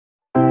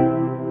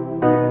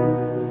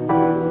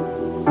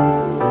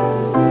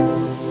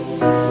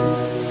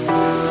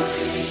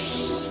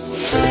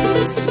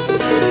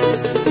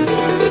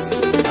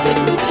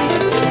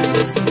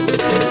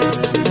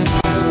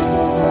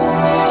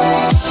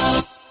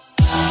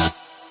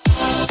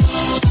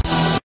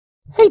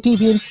Hey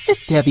Deviants,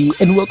 it's Debbie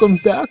and welcome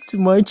back to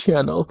my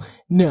channel.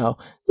 Now,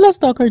 let's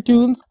talk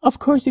cartoons. Of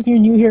course, if you're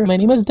new here, my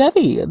name is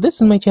Debbie. This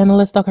is my channel,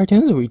 Let's Talk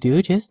Cartoons, where we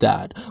do just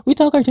that. We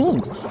talk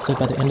cartoons. So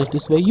by the end of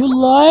this video, you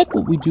like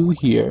what we do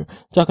here,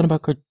 talking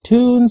about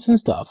cartoons and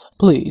stuff.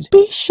 Please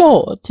be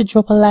sure to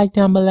drop a like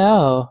down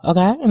below,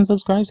 okay? And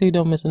subscribe so you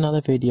don't miss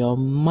another video.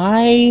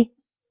 My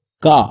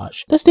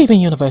gosh, the Steven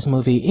Universe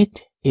movie,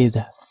 it is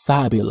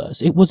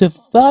fabulous. It was a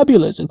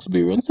fabulous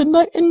experience and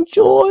I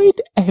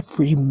enjoyed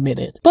every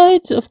minute.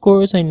 But of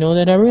course, I know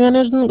that everyone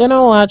isn't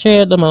gonna watch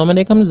it the moment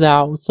it comes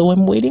out, so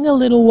I'm waiting a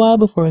little while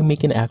before I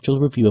make an actual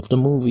review of the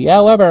movie.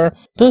 However,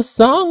 the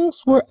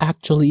songs were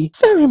actually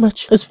very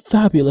much as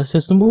fabulous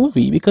as the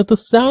movie because the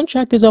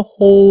soundtrack is a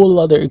whole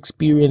other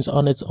experience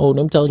on its own.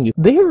 I'm telling you,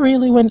 they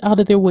really went out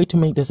of their way to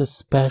make this a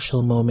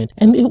special moment,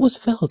 and it was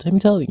felt. I'm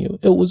telling you,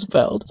 it was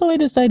felt. So I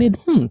decided,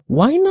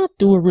 why not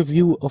do a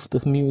review of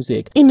the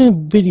music in a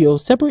video,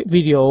 separate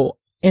video,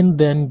 and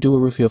then do a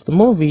review of the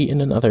movie in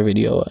another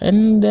video.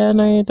 And then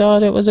I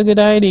thought it was a good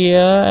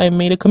idea. I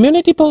made a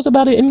community post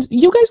about it and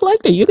you guys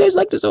liked it. You guys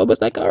liked it, so I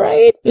was like,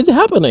 alright, it's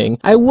happening.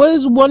 I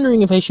was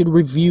wondering if I should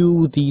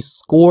review the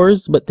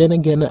scores, but then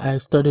again I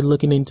started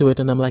looking into it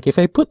and I'm like, if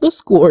I put the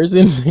scores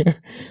in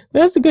there,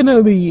 that's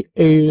gonna be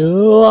a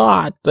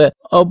lot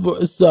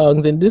of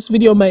songs and this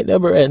video might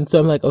never end. So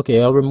I'm like,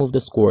 okay, I'll remove the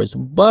scores.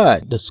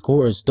 But the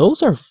scores,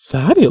 those are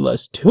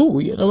fabulous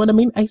too, you know what I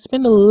mean? I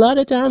spend a lot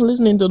of time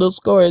listening to those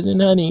scores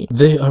and honey,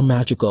 they are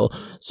magical.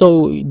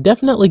 So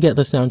definitely get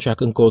the soundtrack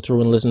and go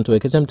through and listen to it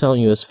because I'm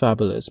telling you, it's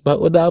fabulous.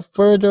 But without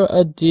further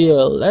ado,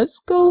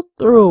 let's go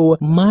through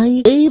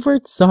my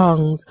favorite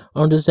songs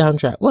on the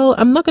soundtrack. Well,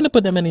 I'm not going to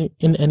put them in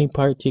any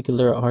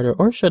particular order,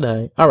 or should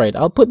I? Alright,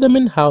 I'll put them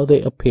in how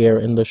they appear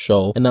in the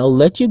show and I'll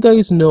let you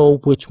guys know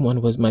which one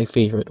was my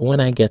favorite when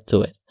I get to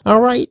it.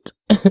 Alright,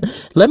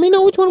 let me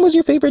know which one was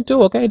your favorite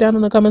too, okay? Down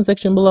in the comment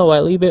section below. I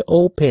leave it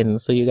open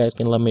so you guys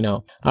can let me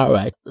know.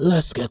 Alright,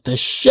 let's get the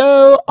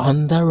show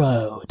on the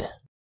road.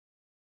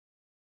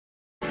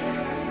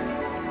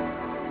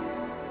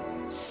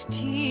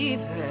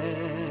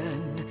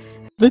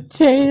 The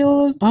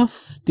Tales of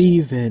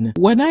Steven.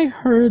 When I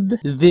heard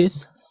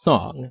this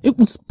song,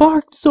 it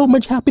sparked so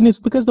much happiness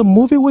because the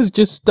movie was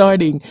just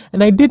starting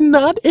and I did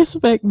not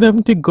expect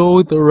them to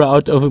go the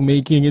route of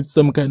making it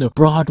some kind of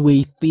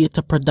Broadway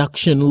theater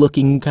production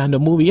looking kind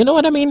of movie. You know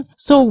what I mean?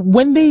 So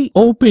when they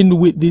opened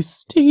with this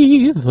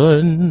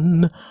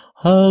Steven,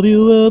 have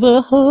you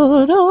ever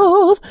heard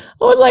of?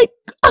 I was like,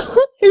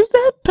 is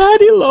that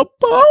Patti LuPone,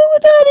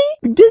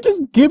 honey? They're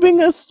just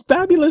giving us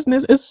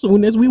fabulousness as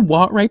soon as we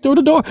walk right through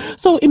the door.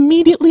 So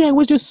immediately I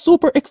was just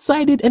super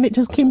excited and it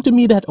just came to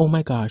me that, oh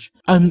my gosh,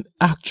 I'm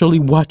actually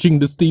watching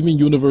the Steven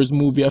Universe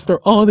movie after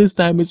all this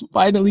time. It's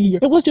finally here.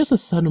 It was just a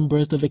sudden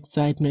burst of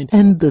excitement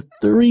and the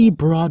three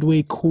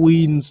Broadway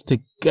queens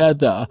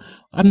together.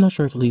 I'm not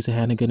sure if Lisa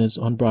Hannigan is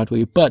on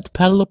Broadway, but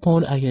Patti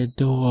LuPone I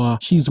adore.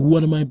 She's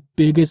one of my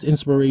biggest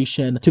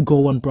inspiration to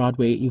go on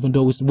Broadway, even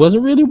though it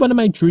wasn't really one of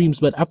my dreams.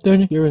 But after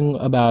hearing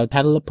about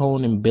Patti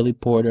LuPone and Billy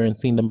Porter and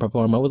seeing them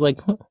perform, I was like,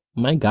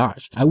 my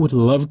gosh, I would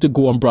love to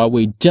go on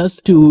Broadway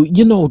just to,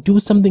 you know, do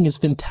something as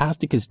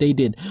fantastic as they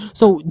did.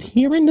 So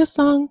hearing this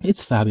song,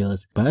 it's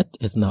fabulous, but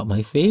it's not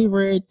my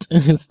favorite.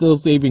 It's still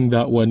saving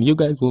that one. You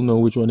guys will know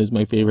which one is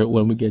my favorite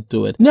when we get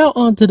to it. Now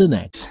on to the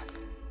next.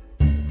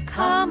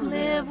 Come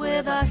live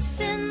with us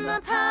in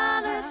the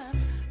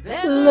palace.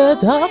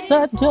 Let us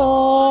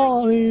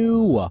adore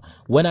you.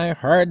 When I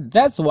heard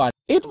this one,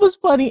 it was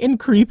funny and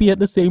creepy at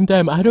the same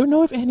time. I don't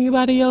know if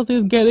anybody else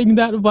is getting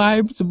that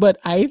vibes, but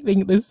I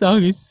think this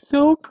song is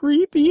so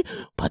creepy,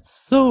 but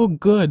so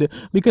good.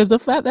 Because the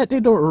fact that they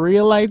don't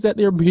realize that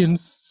they're being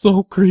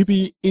so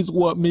creepy is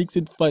what makes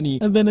it funny.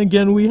 And then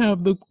again, we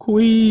have the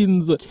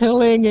queens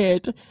killing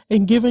it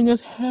and giving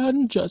us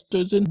hand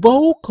gestures and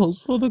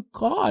vocals for the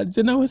gods.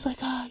 And I was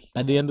like,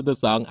 at the end of the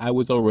song, I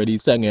was already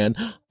singing,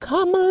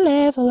 come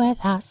live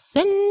with us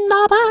in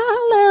the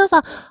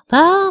palace.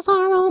 That's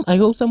our room. I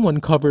hope someone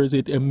covers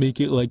it and make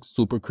it like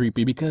super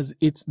creepy because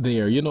it's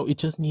there, you know, it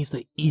just needs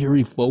the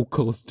eerie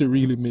vocals to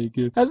really make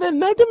it. And then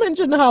not to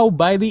mention how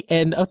by the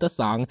end of the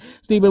song,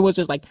 Steven was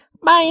just like,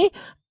 bye,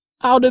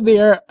 out of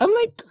there. I'm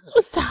like,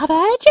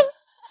 savage?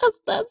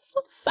 That's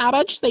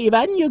savage,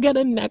 Steven. You get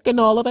a neck and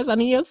all of us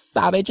and you're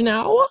savage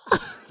now.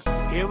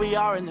 Here we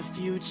are in the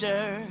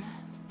future.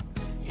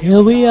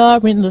 Here we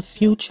are in the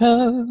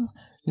future.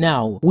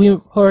 Now,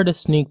 we've heard a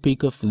sneak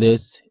peek of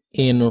this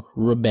in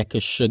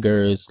Rebecca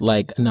Sugar's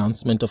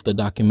announcement of the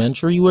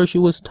documentary where she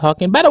was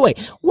talking. By the way,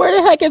 where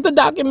the heck is the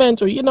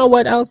documentary? You know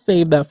what? I'll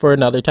save that for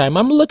another time.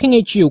 I'm looking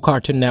at you,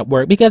 Cartoon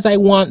Network, because I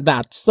want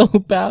that so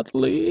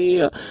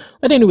badly.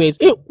 But anyways,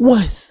 it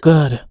was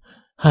good.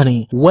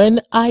 Honey,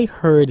 when I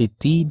heard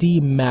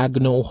Deedee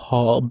Magno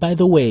Hall, by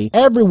the way,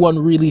 everyone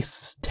really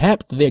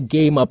stepped their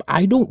game up.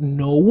 I don't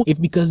know if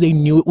because they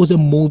knew it was a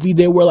movie,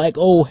 they were like,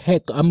 oh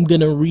heck, I'm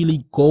gonna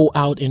really go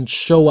out and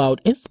show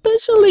out,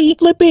 especially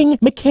flipping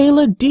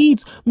Michaela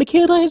Deeds.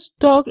 Michaela has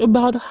talked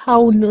about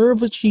how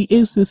nervous she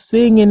is to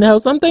sing and how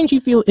sometimes she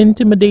feels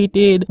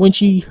intimidated when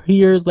she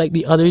hears like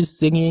the others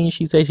singing.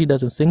 She says she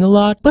doesn't sing a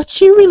lot, but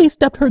she really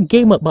stepped her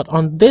game up. But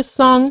on this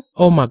song,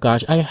 oh my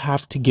gosh, I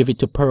have to give it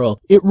to Pearl.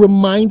 It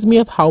reminds me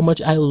of how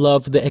much I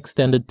love the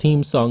extended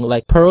theme song.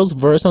 Like Pearl's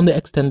verse on the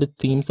extended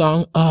theme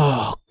song,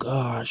 oh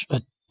gosh,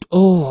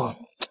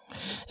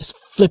 it's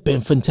flipping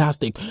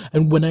fantastic.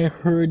 And when I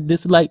heard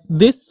this, like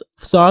this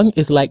song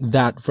is like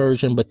that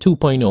version but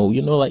 2.0,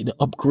 you know, like the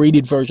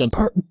upgraded version.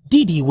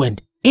 Deedee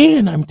went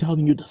in. I'm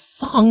telling you, the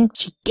song,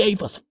 she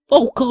gave us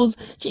vocals,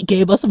 she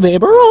gave us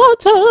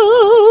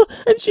vibrato,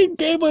 and she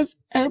gave us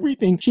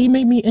everything. She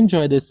made me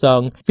enjoy this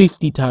song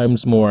 50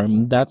 times more.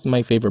 That's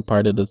my favorite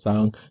part of the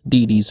song,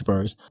 Deedee's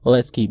verse.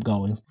 Let's keep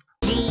going.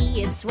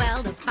 Gee, it's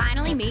swell to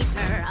finally meet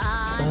her.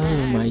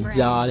 Oh my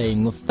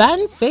darling,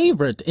 fan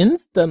favorite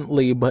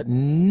instantly, but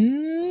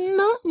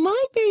not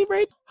my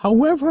favorite.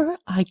 However,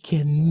 I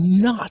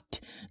cannot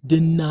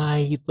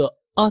deny the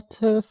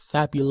utter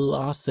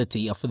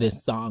fabulosity of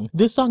this song.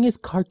 This song is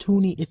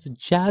cartoony, it's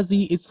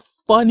jazzy, it's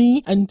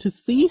funny, and to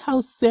see how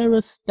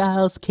Sarah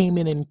Styles came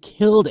in and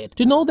killed it.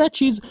 To know that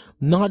she's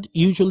not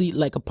usually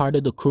like a part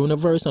of the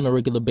croonerverse on a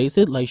regular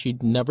basis, like she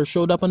never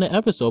showed up on an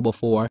episode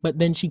before, but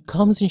then she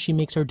comes and she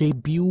makes her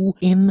debut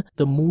in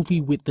the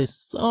movie with this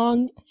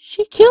song.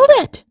 She killed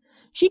it!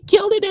 She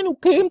killed it and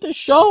came to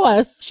show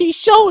us. She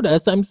showed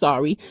us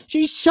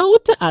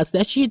to us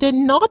that she did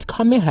not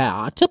come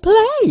here to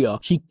play.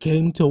 She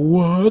came to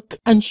work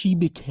and she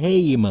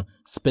became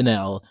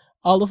Spinell.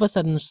 All of a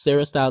sudden,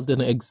 Sarah Styles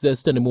didn't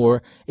exist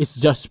anymore. It's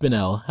just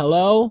Spinell.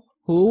 Hello?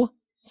 Who?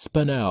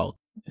 Spinell.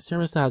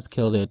 Sarah Styles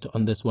killed it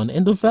on this one.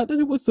 And the fact that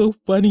it was so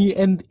funny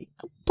and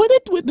put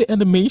it with the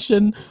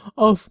animation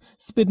of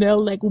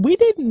Spinell, like we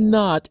did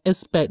not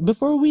expect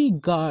before we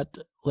got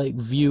like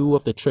view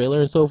of the trailer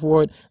and so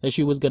forth that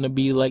she was gonna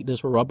be like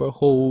this rubber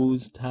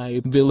hose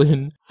type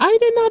villain. I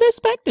did not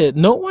expect it.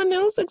 No one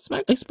else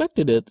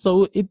expected it.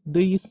 So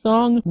the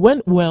song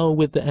went well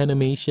with the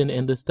animation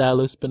and the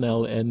style of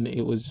Spinell, and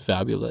it was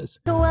fabulous.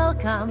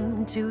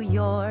 Welcome to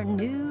your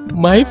new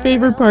My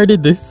favorite part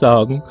of this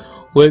song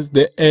was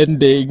the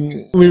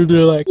ending where they're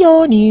like,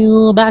 your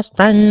new best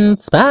friend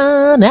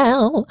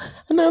Spinell,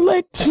 and I'm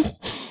like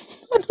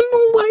I don't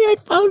know why I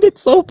found it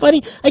so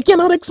funny. I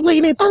cannot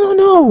explain it. I don't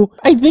know.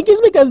 I think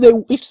it's because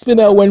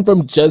Spinell went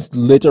from just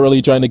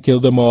literally trying to kill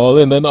them all,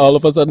 and then all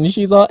of a sudden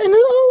she's all,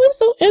 oh, I'm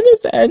so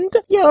innocent.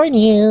 Your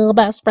new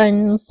best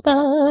friend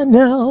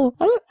Spinell.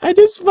 I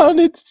just found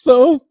it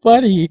so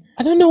funny.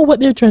 I don't know what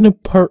they're trying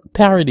to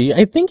parody.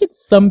 I think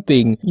it's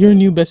something. Your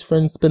new best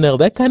friend Spinell.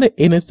 That kind of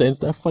innocence,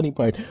 that funny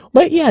part.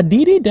 But yeah,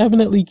 Deedee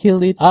definitely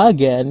killed it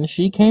again.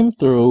 She came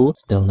through.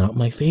 Still not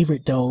my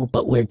favorite though,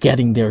 but we're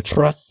getting there.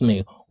 Trust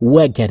me.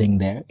 We're getting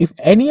there. If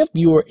any of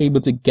you are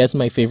able to guess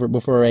my favorite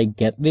before I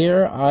get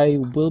there, I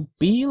will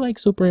be like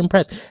super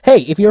impressed. Hey,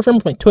 if you're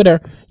from my Twitter,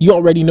 you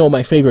already know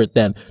my favorite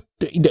then.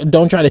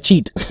 Don't try to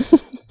cheat.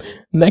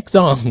 Next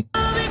song.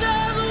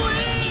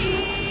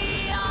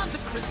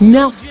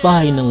 Now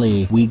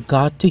finally, we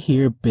got to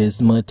hear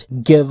Bismuth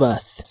give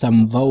us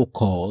some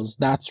vocals.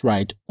 That's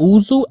right.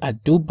 Uzo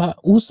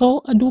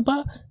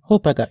Aduba?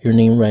 Hope I got your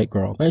name right,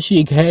 girl. But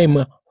she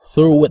came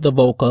through with the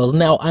vocals.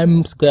 Now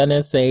I'm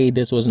gonna say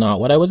this was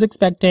not what I was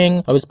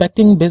expecting. I was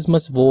expecting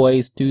Bismuth's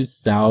voice to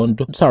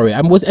sound, sorry,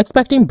 I was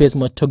expecting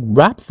Bismuth to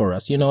rap for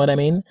us, you know what I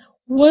mean?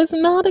 Was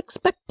not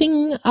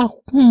expecting a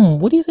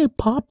what do you say,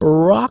 pop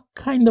rock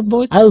kind of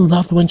voice. I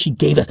loved when she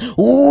gave us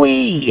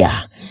we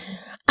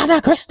are the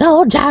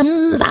crystal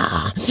gems,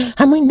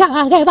 and we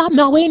never give up,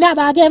 no, we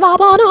never give up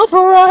on a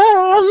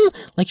friend.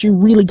 Like she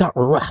really got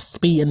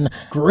raspy and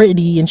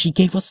gritty, and she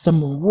gave us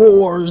some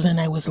roars, and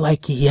I was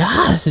like,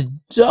 yes,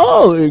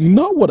 darling,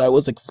 not what I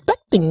was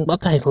expecting,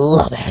 but I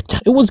love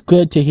it. It was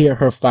good to hear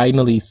her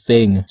finally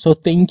sing. So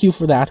thank you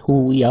for that,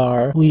 Who We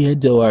Are. We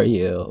adore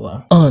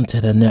you. On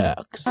to the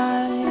next.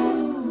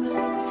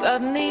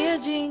 Suddenly a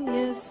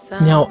genius.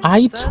 Now,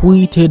 I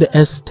tweeted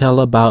Estelle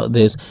about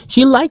this.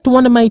 She liked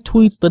one of my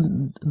tweets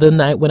the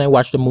night when I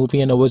watched the movie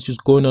and I was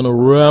just going on a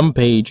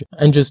rampage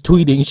and just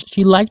tweeting.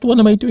 She liked one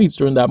of my tweets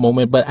during that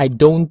moment, but I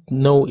don't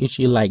know if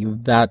she liked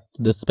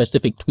the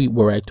specific tweet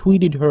where I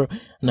tweeted her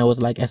and I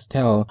was like,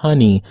 Estelle,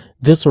 honey,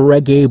 this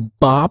reggae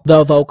bop,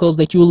 the vocals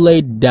that you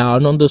laid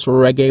down on this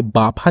reggae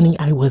bop, honey,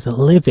 I was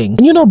living.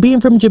 And you know,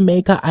 being from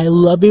Jamaica, I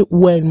love it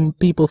when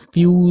people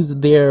fuse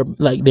their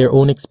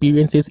own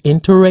experiences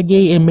into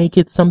reggae and make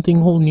it something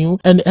whole new.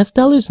 And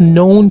Estelle is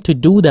known to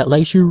do that.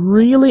 Like, she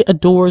really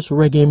adores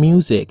reggae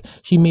music.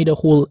 She made a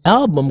whole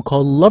album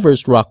called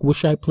Lovers Rock,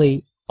 which I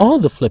play all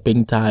the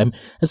flipping time,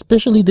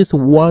 especially this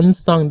one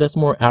song that's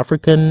more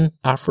African,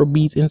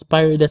 Afrobeats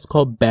inspired, that's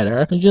called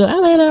Better. And she's like,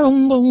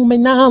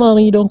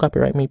 don't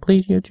copyright me,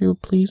 please,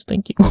 YouTube, please,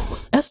 thank you.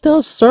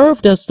 Estelle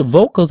served us the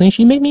vocals, and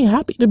she made me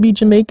happy to be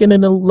Jamaican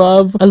and a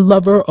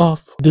lover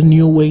of the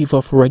new wave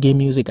of reggae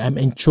music. I'm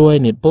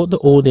enjoying it, both the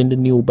old and the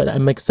new, but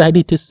I'm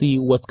excited to see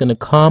what's gonna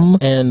come.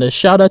 And a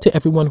shout out to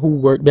everyone who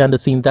worked behind the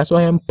scenes. That's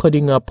why I'm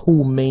putting up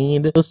who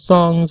made the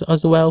songs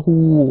as well,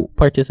 who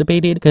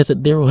participated, because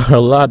there were a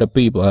lot of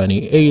people,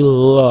 honey, a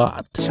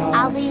lot.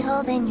 I'll be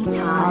holding you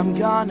tight. I'm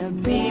gonna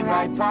be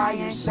right by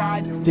your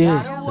side.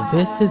 This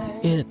is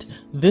it.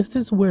 This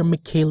is where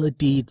Michaela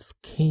Deeds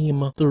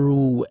came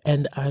through,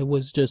 and I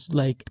was just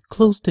like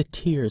close to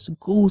tears,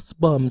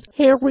 goosebumps,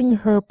 hearing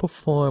her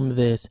perform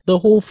this. The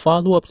whole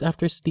follow-ups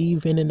after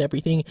Steven and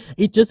everything,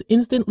 it just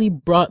instantly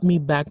brought me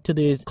back to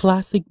this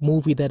classic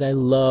movie that I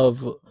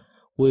love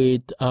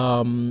with,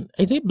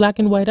 is it black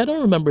and white? I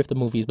don't remember if the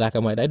movie is black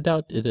and white. I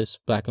doubt it is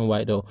black and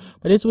white though.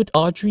 But it's with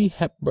Audrey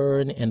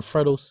Hepburn and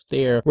Fred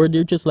Astaire, where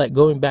they're just like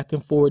going back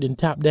and forth and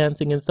tap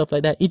dancing and stuff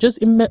like that. It just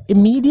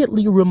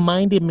immediately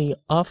reminded me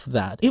of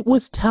that. It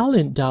was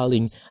talent,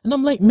 darling. And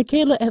I'm like,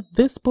 Michaela, at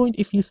this point,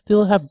 if you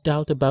still have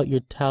doubt about your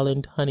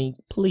talent, honey,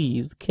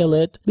 please kill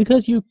it,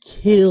 because you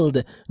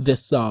killed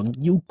this song.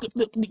 You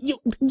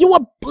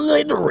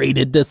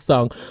obliterated this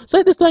song. So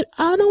at this point,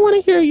 I don't want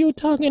to hear you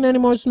talking any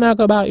more smack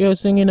about your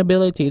singing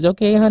abilities,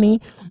 okay,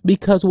 honey?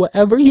 Because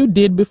whatever you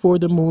did before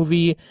the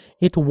movie,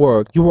 it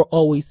worked. You were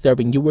always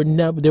serving.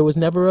 There was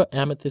never an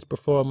Amethyst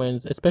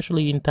performance,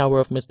 especially in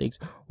Tower of Mistakes,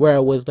 where I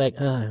was like,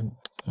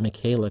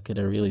 Michaela could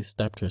have really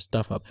stepped her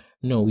stuff up.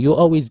 No, you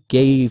always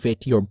gave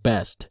it your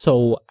best.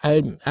 So I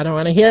don't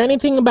want to hear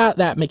anything about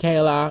that,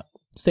 Michaela,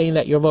 saying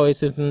that your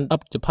voice isn't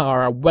up to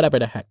par or whatever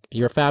the heck.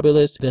 You're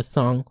fabulous. This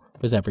song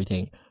was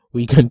everything.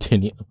 We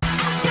continue.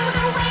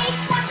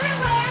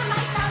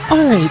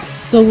 Alright,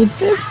 so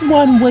this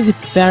one was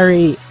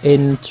very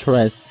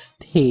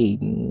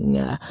interesting.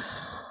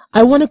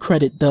 I want to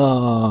credit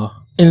the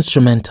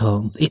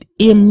instrumental. It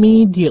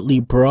immediately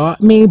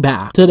brought me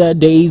back to the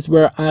days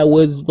where I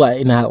was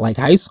like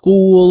high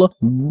school,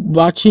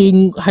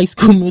 watching High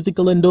School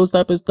Musical and those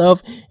type of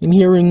stuff, and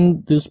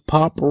hearing this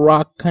pop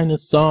rock kind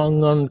of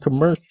song on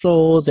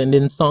commercials and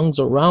then songs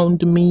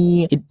around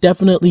me. It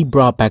definitely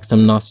brought back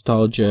some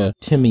nostalgia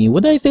to me.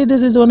 Would I say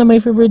this is one of my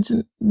favorites?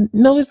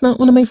 No, it's not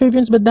one of my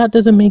favorites, but that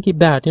doesn't make it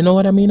bad. You know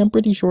what I mean? I'm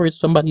pretty sure it's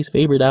somebody's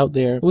favorite out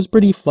there. It was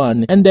pretty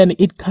fun. And then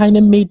it kind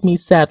of made me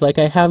sad. Like,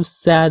 I have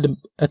sad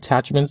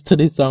attachments to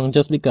this song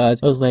just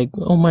because I was like,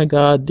 oh my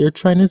god, they're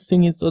trying to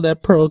sing it so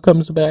that Pearl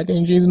comes back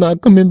and she's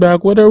not coming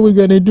back. What are we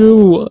gonna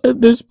do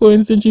at this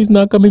point, since she's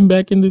not coming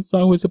back in this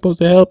song? We're supposed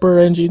to help her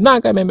and she's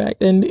not coming back.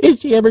 Then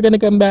is she ever gonna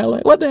come back?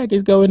 Like, what the heck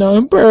is going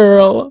on,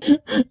 Pearl?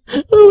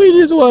 We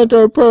just want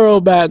our Pearl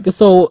back.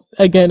 So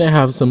again, I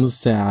have some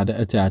sad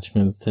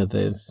attachments to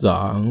this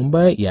song,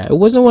 but yeah, it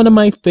wasn't one of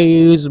my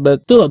faves,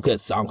 but still a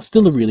good song,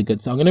 still a really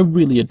good song, and I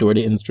really adore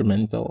the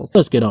instrumental.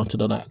 Let's get on to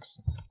the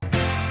next.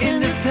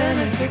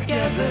 Independent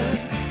together,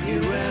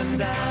 you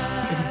and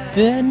I.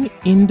 Then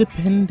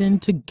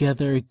Independent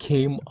Together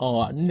came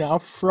on. Now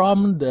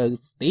from the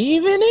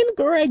Steven and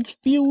Greg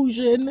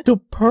fusion to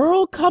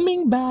Pearl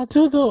coming back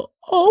to the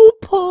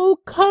Opal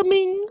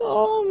coming.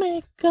 Oh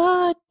my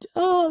god,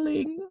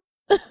 darling.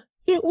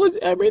 It was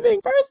everything.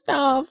 First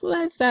off,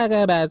 let's talk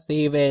about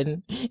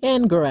Steven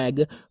and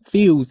Greg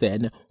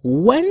fusing.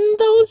 When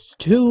those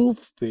two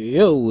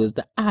fused,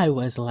 I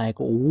was like,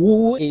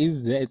 who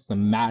is this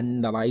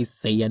man that I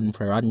see in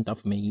front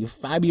of me?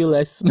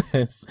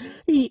 Fabulousness.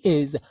 He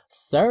is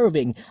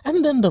serving.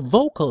 And then the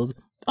vocals,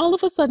 all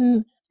of a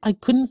sudden, I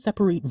couldn't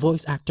separate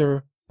voice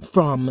actor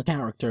from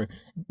character.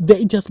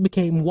 They just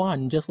became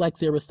one, just like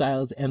Sarah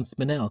Styles and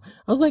Spinell.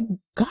 I was like,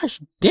 gosh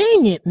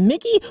dang it,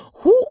 Nikki,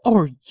 who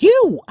are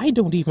you? I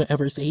don't even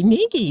ever say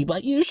Nikki,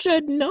 but you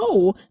should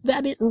know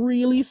that it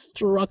really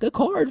struck a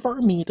chord for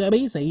me to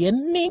be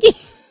saying Nikki.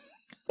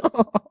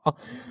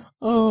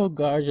 Oh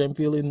gosh, I'm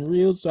feeling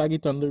real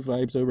Swaggy Thunder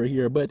vibes over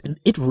here, but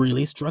it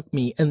really struck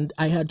me, and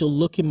I had to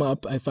look him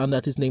up. I found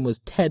out his name was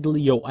Ted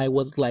Leo. I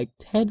was like,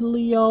 Ted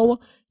Leo,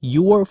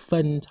 you are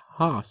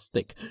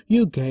fantastic.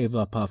 You gave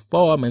a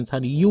performance,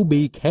 honey. You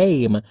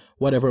became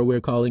whatever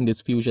we're calling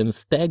this fusion,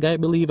 Steg, I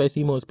believe. I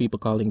see most people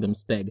calling them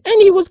Steg.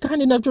 And he was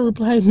kind enough to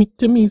reply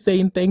to me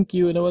saying thank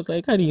you, and I was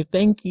like, honey,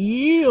 thank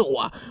you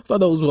for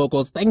those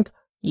vocals. Thank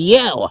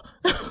you.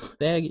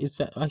 Steg is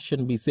I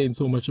shouldn't be saying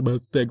so much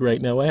about Steg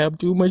right now. I have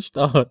too much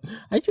thought.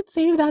 I should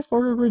save that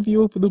for a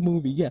review of the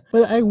movie, yeah.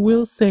 But I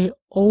will say,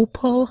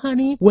 Opal,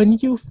 honey, when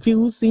you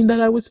fused, seeing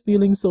that I was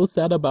feeling so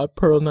sad about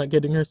Pearl not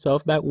getting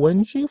herself back,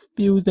 when she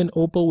fused and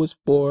Opal was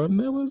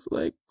formed, I was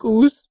like,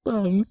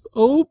 goosebumps.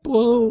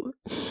 Opal,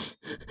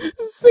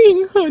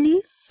 sing,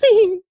 honey,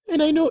 sing.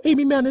 And I know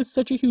Amy Mann is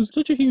such a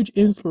huge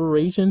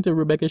inspiration to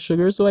Rebecca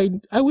Sugar, so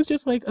I was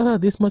just like,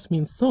 this must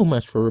mean so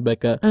much for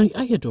Rebecca.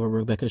 I adore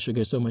Rebecca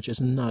Sugar so much,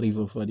 it's not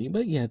even funny.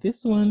 But yeah,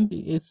 this one,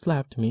 it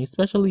slapped me,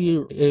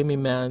 especially Amy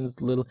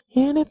Mann's little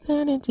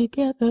Independent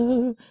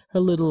Together, her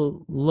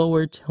little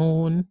lower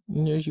tone.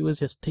 You know, she was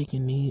just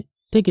taking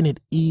taking it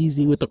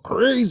easy with the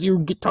crazy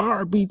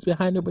guitar beats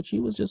behind her, but she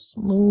was just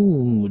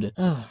smooth.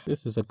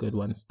 This is a good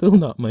one. Still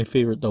not my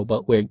favorite though,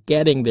 but we're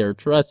getting there,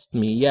 trust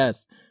me.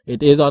 Yes,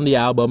 it is on the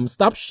album.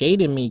 Stop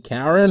shading me,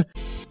 Karen.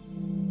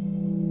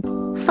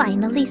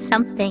 Finally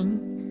something.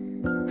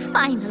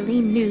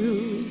 Finally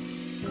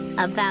news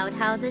about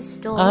how the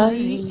story...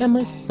 I am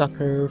a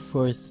sucker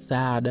for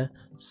sad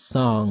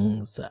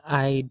songs.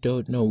 I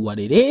don't know what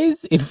it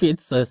is, if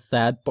it's a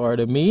sad part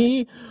of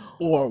me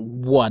or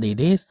what it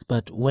is,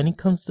 but when it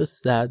comes to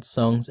sad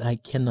songs, I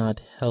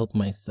cannot help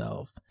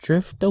myself.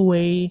 Drift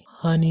Away,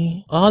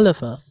 honey. All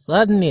of a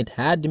sudden it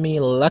had me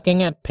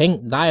looking at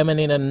Pink Diamond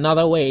in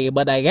another way,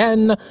 but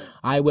again,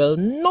 I will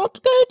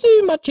not go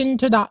too much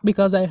into that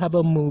because I have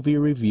a movie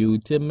review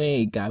to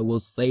make. I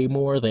will say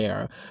more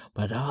there,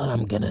 but all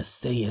I'm gonna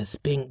say is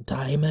Pink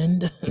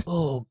Diamond.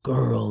 Oh,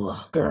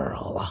 girl.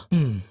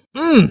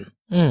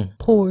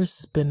 Poor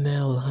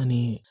Spinel,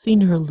 honey.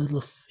 Seen her little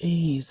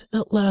face.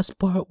 That last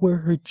part where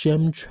her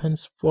gem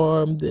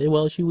transformed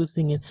while she was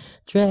singing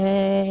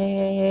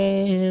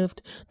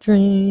drift,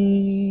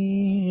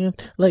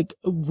 drift, like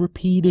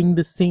repeating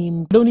the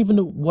same, I don't even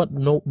know what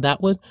note that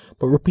was,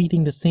 but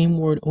repeating the same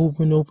word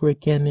over and over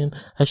again, and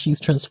as she's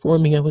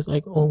transforming, I was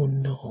like, oh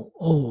no,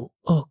 oh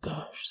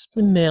gosh,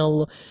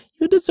 Spinel,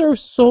 you deserve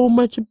so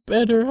much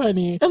better,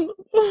 honey. And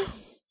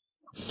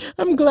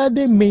I'm glad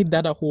they made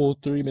that a whole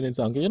 3-minute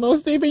song. You know,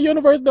 Steven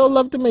Universe, they'll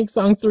love to make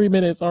songs 3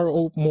 minutes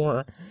or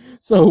more.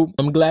 So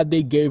I'm glad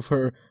they gave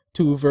her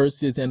 2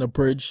 verses and a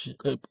bridge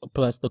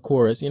plus the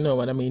chorus. You know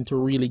what I mean? To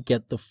really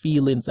get the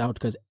feelings out,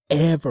 because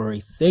every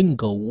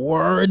single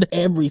word,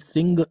 every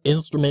single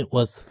instrument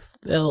was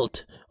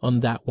felt on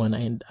that one.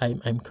 And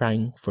I'm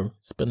crying for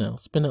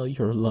Spinel. Spinel,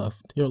 you're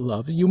loved. You're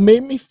loved. You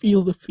made me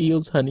feel the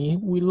feels, honey.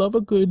 We love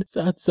a good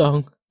sad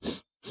song.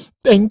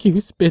 Thank you,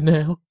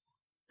 Spinel.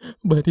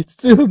 But it's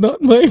still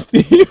not my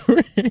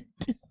favorite.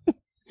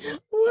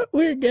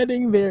 We're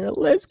getting there.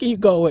 Let's keep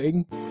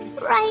going.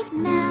 Right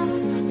now,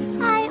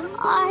 I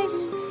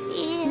already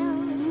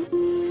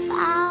feel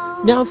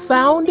found. Now,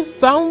 found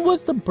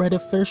was the breath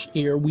of fresh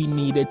air we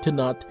needed to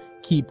not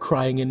keep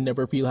crying and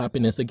never feel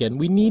happiness again.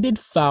 We needed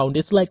found.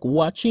 It's like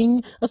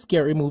watching a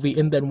scary movie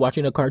and then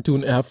watching a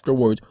cartoon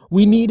afterwards.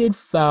 We needed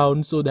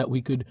found so that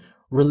we could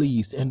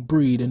release and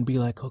breathe and be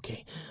like,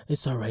 okay,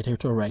 it's all right,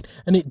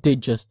 and it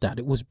did just that.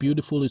 It was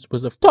beautiful. It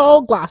was a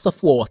tall glass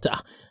of water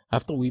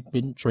after we've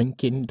been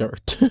drinking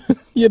dirt.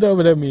 You know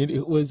what I mean?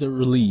 It was a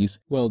release.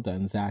 Well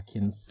done, Zach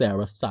and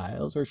Sarah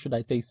Styles, or should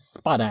I say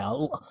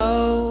Spinel.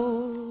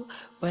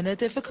 When a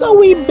difficult So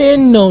we've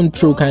been known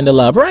True Kinda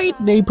Love, right?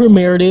 They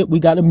premiered it, we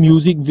got a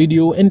music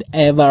video and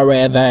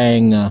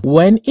everything.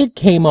 When it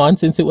came on,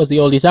 since it was the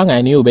only song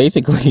I knew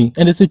basically,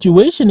 and the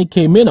situation it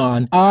came in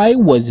on, I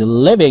was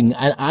living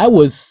and I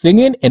was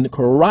singing and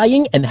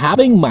crying and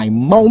having my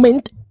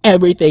moment,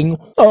 everything.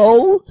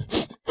 Oh,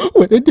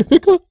 what a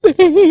difficult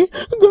day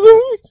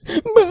goes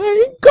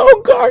by.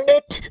 Go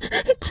Garnet.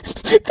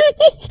 We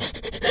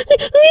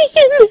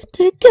can live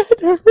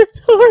together, it's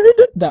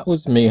hard. That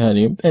was me,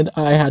 honey, and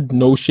I had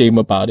no shame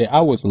about it.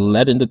 I was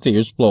letting the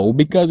tears flow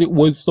because it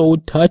was so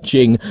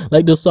touching.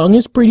 Like, the song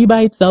is pretty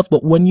by itself,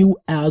 but when you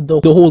add the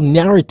whole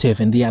narrative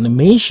and the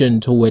animation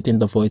to it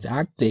and the voice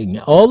acting,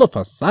 all of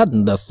a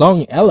sudden the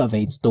song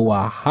elevates to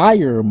a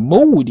higher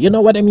mood. You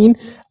know what I mean?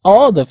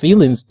 All the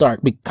feelings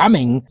start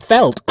becoming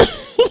felt.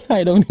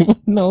 I don't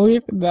even know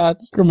if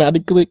that's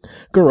grammatically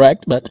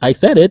correct, but I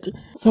said it.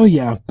 So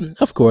yeah,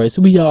 of course,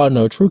 we all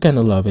know True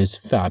Kinda Love is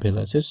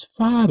fabulous. It's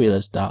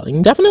fabulous,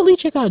 darling. Definitely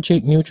check out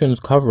Jake Neutron's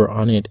cover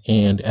on it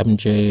and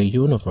MJ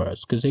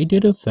Universe, because they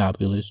did a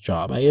fabulous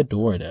job. I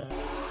adored it.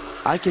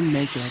 I can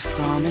make a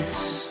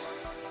promise.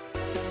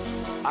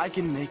 I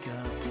can make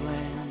a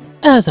plan.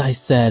 As I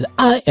said,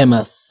 I am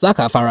a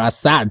sucker for a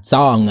sad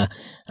song.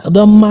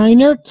 The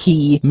minor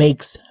key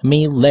makes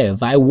me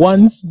live. I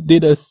once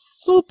did a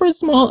super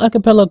small a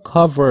cappella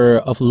cover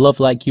of Love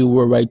Like You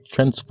where I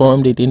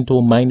transformed it into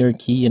a minor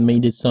key and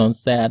made it sound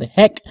sad.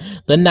 Heck,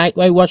 the night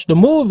I watched the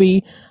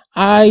movie,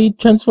 I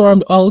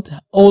transformed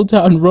Old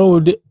Town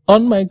Road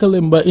on my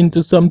kalimba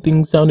into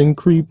something sounding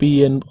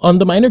creepy and on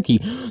the minor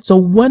key. So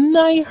when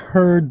I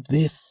heard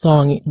this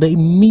song, the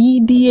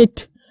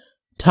immediate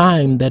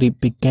time that it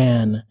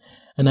began,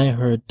 and I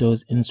heard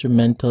those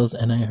instrumentals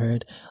and I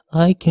heard,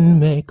 I can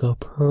make a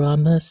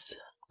promise,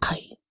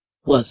 I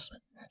was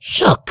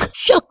shook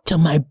to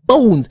my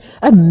bones.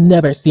 I've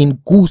never seen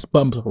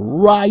goosebumps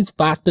rise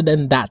faster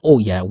than that. Oh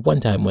yeah, one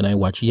time when I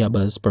watched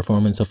Yaba's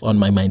performance of On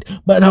My Mind.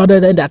 But other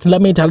than that,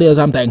 let me tell you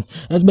something.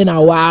 It's been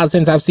a while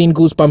since I've seen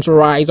goosebumps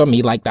rise on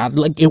me like that.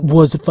 Like, it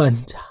was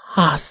fantastic.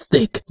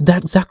 fantastic.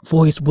 That Zach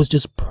voice was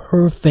just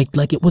perfect.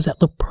 Like, it was at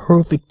the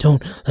perfect tone.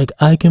 Like,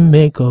 I can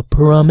make a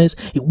promise.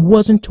 It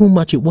wasn't too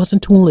much, it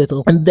wasn't too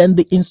little. And then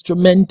the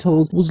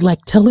instrumental was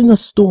like telling a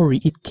story.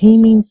 It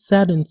came in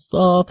sad and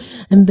soft,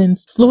 and then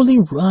slowly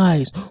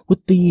rise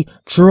with the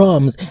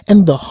drums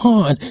and the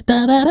horns.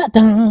 Da da da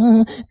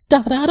da,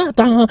 da da da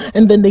da.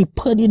 And then they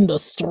put in the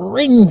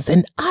strings,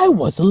 and I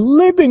was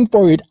living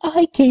for it.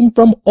 I came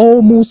from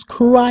almost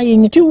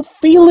crying to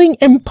feeling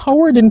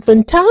empowered and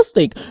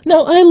fantastic.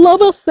 Now, I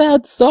love a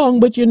sad song,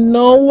 but you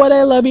know what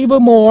I love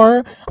even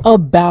more? A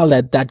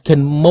ballad that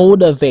can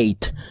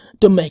motivate,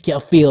 to make you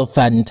feel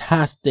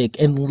fantastic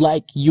and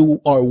like you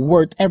are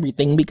worth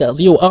everything, because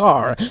you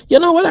are. You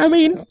know what I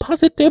mean?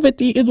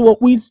 Positivity is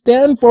what we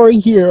stand for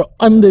here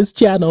on this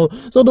channel.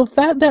 So the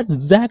fact that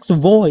Zach's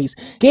voice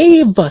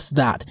gave us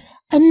that,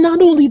 and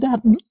not only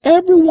that,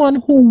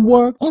 everyone who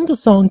worked on the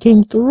song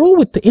came through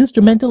with the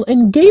instrumental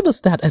and gave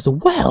us that as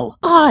well.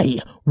 I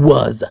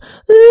was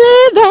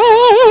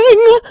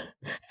living!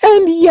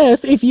 And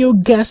yes, if you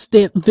guessed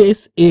it,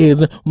 this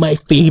is my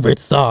favorite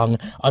song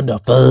on the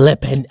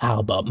flippin'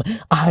 album.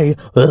 I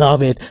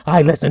love it.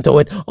 I listen to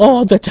it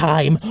all the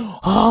time.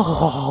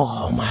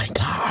 Oh my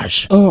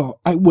gosh. Oh,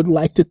 I would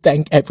like to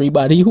thank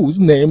everybody whose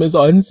name is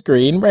on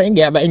screen for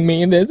giving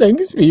me this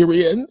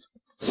experience.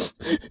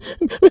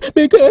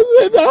 Because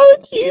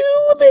without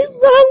you, this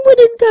song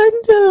wouldn't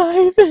come to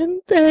life,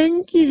 and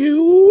thank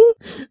you.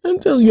 I'm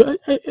telling you,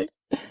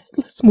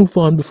 let's move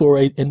on before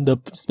I end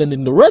up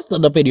spending the rest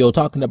of the video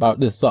talking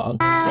about this song.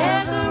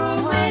 There's a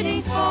room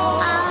waiting for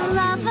I'll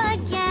love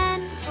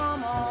again.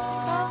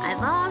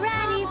 I've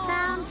already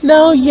found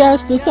Now,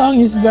 yes, the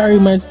song is very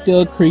much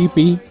still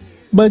creepy,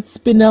 but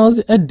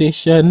Spinell's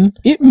addition,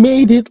 it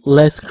made it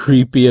less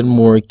creepy and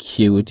more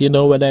cute, you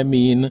know what I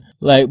mean?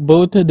 Like,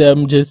 both of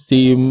them just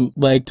seem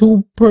like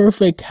two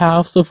perfect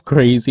halves of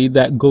crazy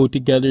that go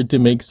together to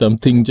make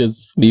something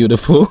just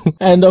beautiful.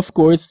 And of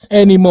course,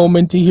 any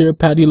moment to hear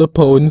Patti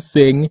LuPone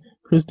sing,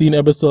 Kristin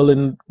Ebersole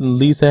and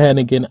Lisa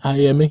Hannigan, I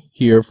am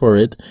here for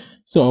it.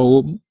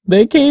 So,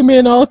 they came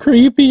in all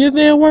creepy and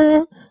they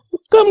were,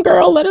 "Come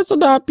girl, let us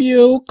adopt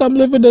you. Come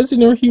live with us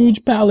in your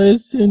huge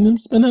palace." And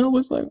Spinell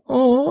was like,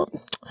 "Oh,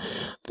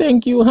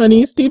 thank you,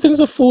 honey. Stephen's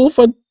a fool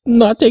for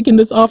not taking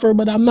this offer,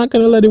 but I'm not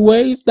gonna let it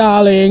waste,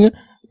 darling.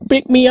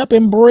 Pick me up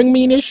and bring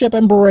me in your ship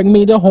and bring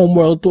me to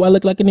homeworld. Do I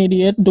look like an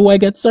idiot? Do I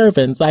get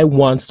servants? I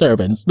want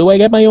servants. Do I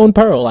get my own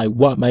pearl? I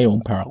want my own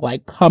pearl.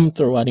 Like, come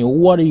through, honey.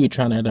 What are you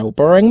trying to do?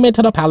 Bring me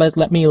to the palace.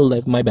 Let me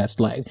live my best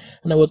life."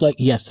 And I was like,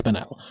 yes,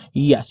 Spinell.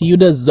 Yes, you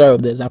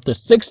deserve this. After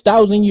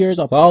 6,000 years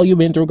of all you've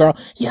been through, girl,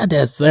 you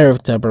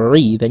deserve to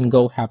breathe and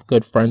go have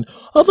good friends.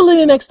 Hopefully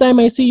the next time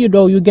I see you,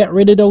 though, you get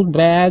rid of those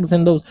bags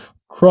and those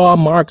claw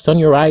marks on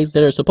your eyes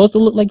that are supposed to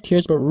look like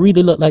tears but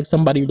really look like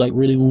somebody like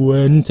really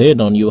went in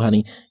on you,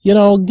 honey. You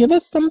know, give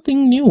us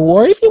something new.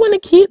 Or if you want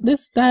to keep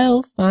this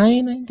style,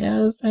 fine, I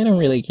guess. I don't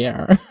really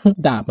care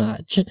that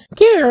much.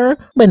 Care,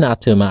 but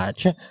not too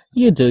much.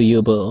 You do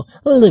you, boo.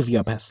 Live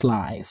your best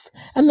life.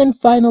 And then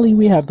finally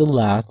we have the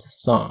last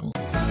song.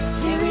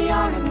 Here we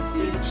are in the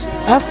future.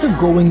 After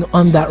going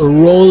on that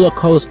roller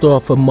coaster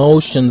of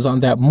emotions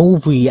on that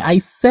movie, I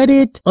said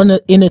it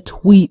in a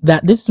tweet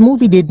that this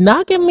movie did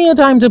not give me a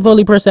time to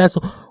fully process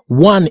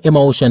one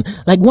emotion.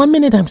 Like, 1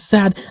 minute I'm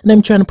sad and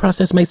I'm trying to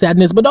process my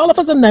sadness, but all of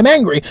a sudden I'm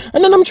angry,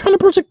 and then I'm trying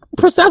to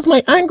process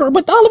my anger,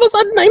 but all of a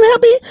sudden I'm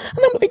happy,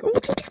 and I'm like,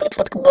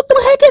 what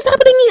the heck is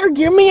happening here?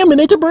 Give me a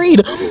minute to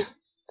breathe.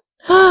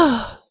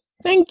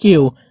 Thank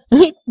you.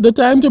 The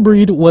time to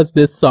breathe was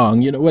this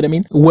song, you know what I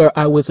mean? Where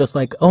I was just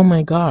like, oh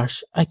my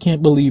gosh, I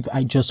can't believe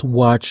I just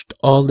watched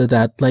all of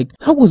that. Like,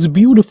 that was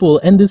beautiful.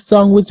 And this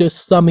song was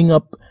just summing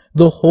up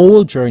the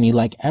whole journey,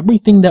 like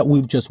everything that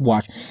we've just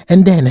watched.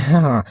 And then,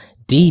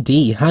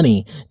 Deedee,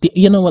 honey,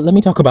 you know what? Let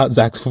me talk about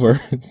Zach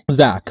first.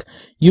 Zach,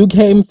 you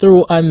came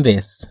through on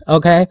this,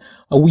 okay?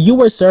 You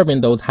were serving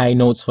those high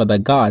notes for the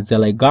gods,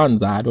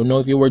 eleganza. I don't know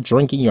if you were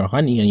drinking your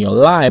honey and your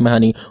lime,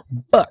 honey,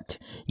 but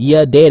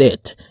you did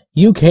it.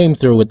 You came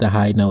through with the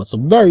high notes.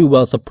 Very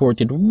well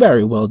supported.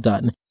 Very well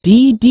done.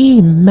 Deedee,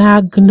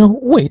 Magno.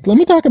 Wait, let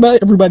me talk about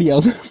everybody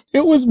else.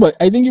 It was,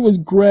 I think it was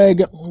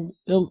Greg,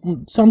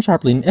 Sam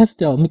Sharplin,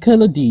 Estelle,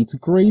 Michaela Dietz,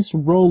 Grace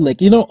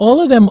Rolick. You know,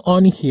 all of them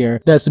on here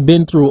that's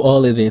been through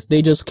all of this.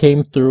 They just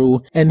came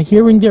through, and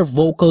hearing their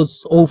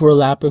vocals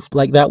overlap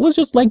like that was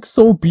just like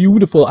so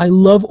beautiful. I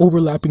love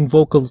overlapping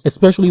vocals,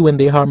 especially when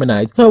they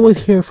harmonize. So I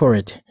was here for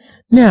it.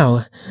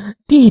 Now,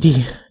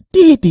 Deedee,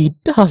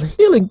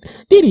 darling,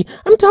 Deedee,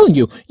 I'm telling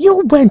you,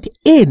 you went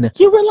in.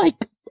 You were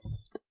like,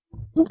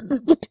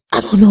 I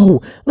don't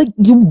know, like,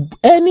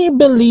 any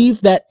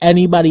belief that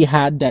anybody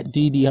had that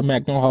Deedee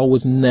Magno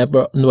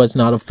was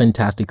not a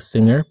fantastic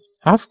singer?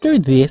 After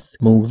this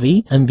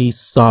movie and these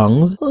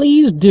songs,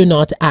 please do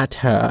not at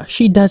her.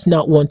 She does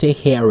not want to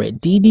hear it.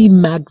 Deedee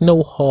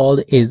Magno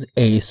is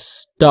a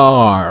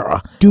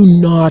star. Do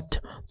not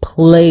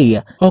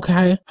play,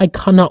 okay? I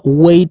cannot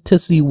wait to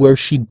see where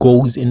she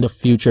goes in the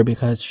future,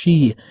 because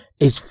she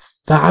is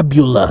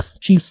fabulous.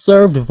 She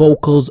served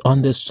vocals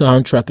on this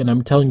soundtrack, and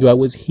I'm telling you, I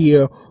was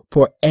here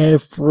for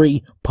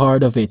every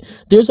part of it.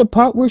 There's a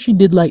part where she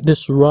did like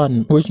this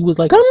run where she was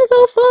like, "Come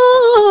so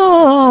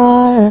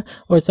far,"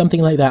 or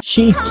something like that.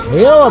 She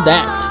killed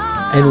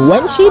that. And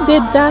when she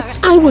did that,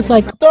 I was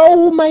like,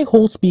 throw my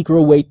whole speaker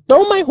away,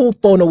 throw my whole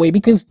phone away,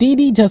 because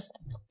Deedee just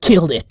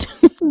killed it.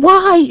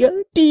 Why,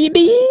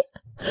 Deedee?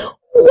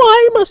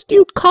 Why must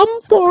you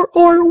come for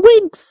our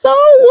wig so?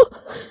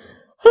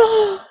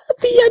 At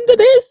the end of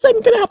this,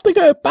 I'm gonna have to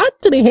go back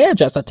to the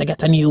hairdresser to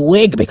get a new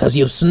wig because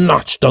you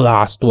snatched the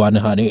last one,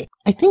 honey.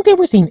 I think they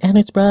were saying, and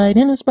it's bright,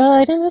 and it's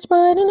bright, and it's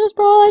bright, and it's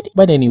bright.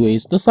 But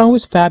anyways, the song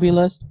was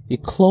fabulous.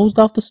 It closed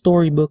off the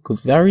storybook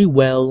very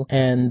well,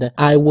 and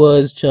I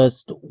was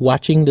just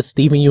watching the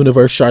Steven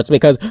Universe shorts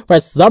because for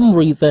some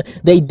reason,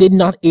 they did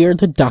not air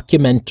the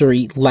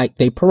documentary like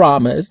they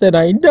promised, and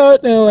I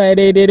don't know why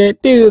they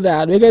didn't do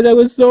that because I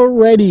was so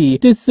ready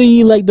to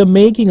see like the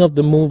making of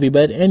the movie.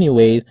 But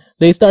anyways,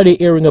 they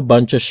started airing a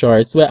bunch of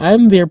shorts, but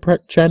I'm there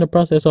trying to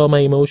process all my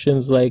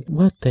emotions like,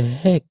 what the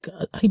heck?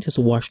 I just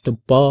watched a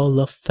ball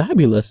of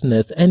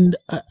fabulousness, and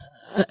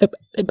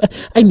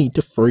I need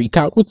to freak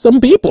out with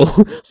some people.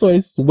 So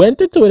I went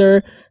to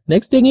Twitter.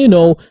 Next thing you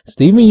know,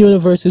 Steven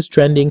Universe is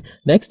trending.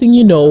 Next thing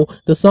you know,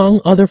 the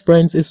song Other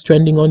Friends is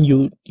trending on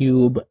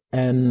YouTube,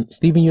 and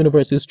Steven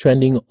Universe is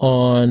trending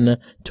on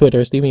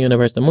Twitter. Steven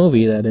Universe, the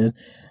movie, that is.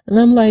 And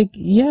I'm like,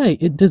 yeah,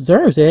 it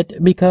deserves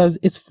it because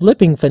it's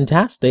flipping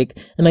fantastic,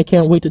 and I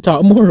can't wait to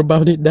talk more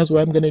about it. That's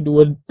why I'm gonna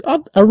do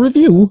a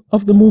review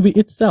of the movie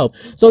itself.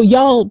 So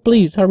y'all,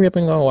 please hurry up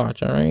and go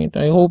watch, alright?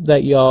 I hope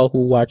that y'all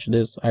who watch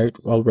this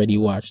already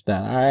watched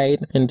that, alright?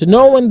 And to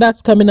know when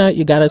that's coming out,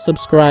 you gotta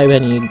subscribe,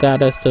 and you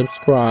gotta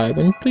subscribe.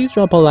 And please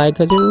drop a like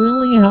because it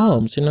really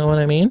helps, you know what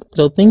I mean?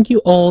 So thank you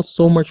all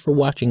so much for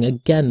watching.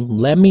 Again,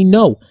 let me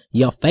know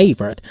your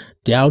favorite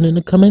down in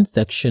the comment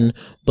section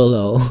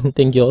below.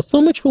 Thank you all so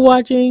much for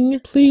watching.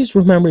 Please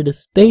remember to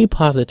stay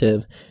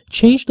positive,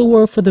 change the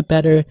world for the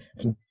better,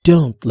 and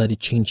don't let it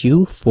change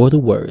you for the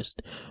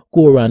worst.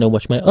 Go around and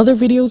watch my other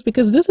videos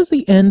because this is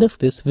the end of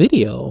this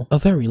video. A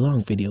very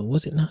long video,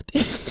 was it not?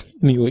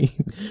 Anyway,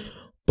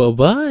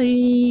 bye-bye.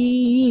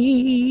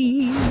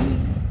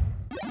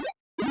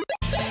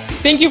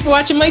 Thank you for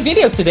watching my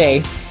video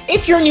today.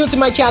 If you're new to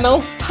my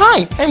channel,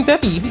 hi, I'm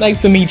Debbie. Nice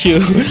to meet you.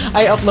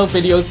 I upload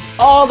videos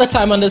all the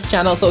time on this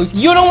channel, so if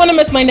you don't want to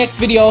miss my next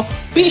video,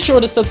 be sure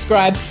to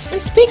subscribe.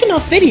 And speaking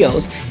of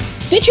videos,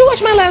 did you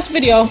watch my last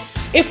video?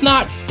 If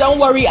not, don't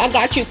worry, I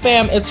got you,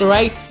 fam. It's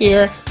right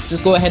here.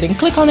 Just go ahead and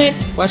click on it,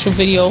 watch the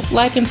video,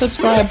 like and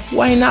subscribe.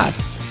 Why not?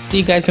 See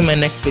you guys in my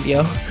next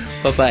video.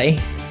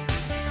 Bye-bye.